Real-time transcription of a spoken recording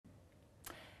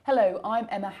Hello, I'm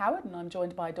Emma Howard and I'm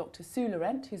joined by Dr Su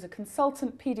Laurent, who's a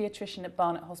consultant paediatrician at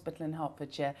Barnet Hospital in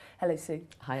Hertfordshire. Hello, Sue.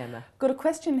 Hi, Emma. Got a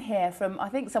question here from, I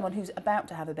think, someone who's about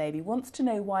to have a baby, wants to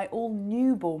know why all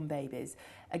newborn babies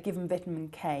are given vitamin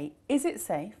K. Is it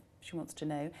safe? She wants to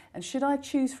know. And should I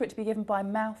choose for it to be given by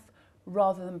mouth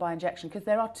rather than by injection? Because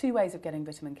there are two ways of getting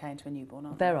vitamin K into a newborn,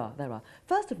 aren't there? There are.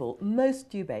 First of all,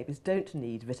 most new babies don't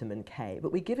need vitamin K,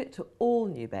 but we give it to all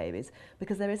new babies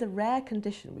because there is a rare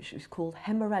condition which is called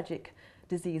hemorrhagic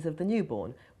disease of the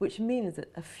newborn, which means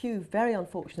that a few very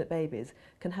unfortunate babies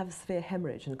can have a severe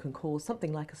hemorrhage and can cause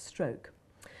something like a stroke.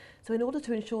 So in order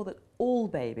to ensure that all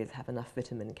babies have enough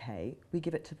vitamin K, we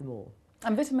give it to them all.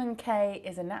 And vitamin K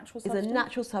is a natural substance? It's a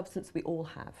natural substance we all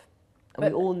have. And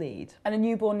we all need. And a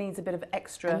newborn needs a bit of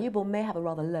extra... A newborn may have a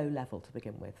rather low level to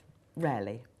begin with,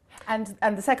 rarely. And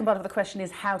the second part of the question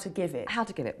is how to give it. How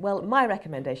to give it? Well, my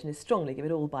recommendation is strongly give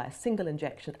it all by a single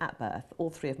injection at birth. All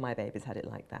three of my babies had it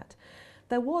like that.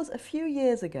 There was, a few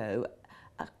years ago,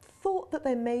 a thought that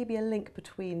there may be a link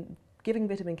between giving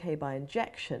vitamin K by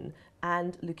injection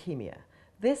and leukemia.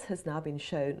 This has now been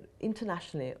shown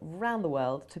internationally around the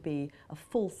world to be a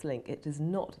false link. It is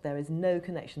not. There is no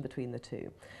connection between the two.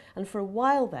 And for a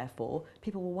while, therefore,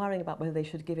 people were worrying about whether they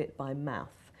should give it by mouth.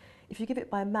 If you give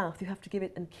it by mouth, you have to give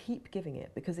it and keep giving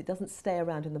it because it doesn't stay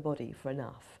around in the body for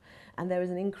enough. And there is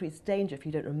an increased danger if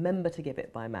you don't remember to give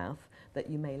it by mouth that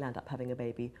you may land up having a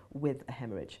baby with a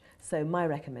hemorrhage. So my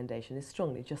recommendation is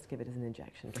strongly just give it as an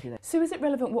injection. So is it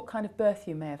relevant what kind of birth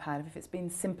you may have had? If it's been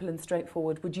simple and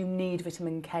straightforward, would you need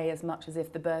vitamin K as much as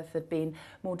if the birth had been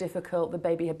more difficult, the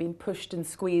baby had been pushed and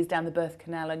squeezed down the birth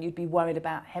canal and you'd be worried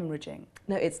about hemorrhaging?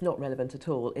 No, it's not relevant at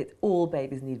all. All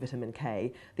babies need vitamin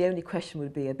K. The only question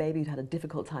would be a baby who'd had a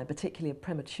difficult time, particularly a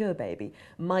premature baby,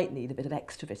 might need a bit of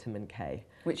extra vitamin K.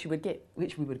 Which you would give?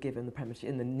 Which we would give in the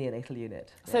neonatal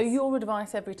unit. So yes. your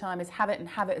advice every time is have it and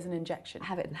have it as an injection?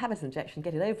 Have it and have it as an injection,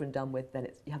 get it over and done with, then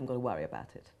you haven't got to worry about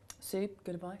it. Sue,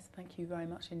 good advice. Thank you very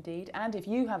much indeed. And if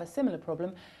you have a similar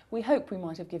problem, we hope we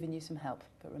might have given you some help.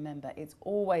 But remember, it's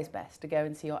always best to go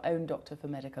and see your own doctor for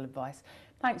medical advice.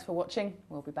 Thanks for watching.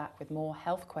 We'll be back with more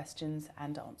health questions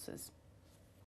and answers.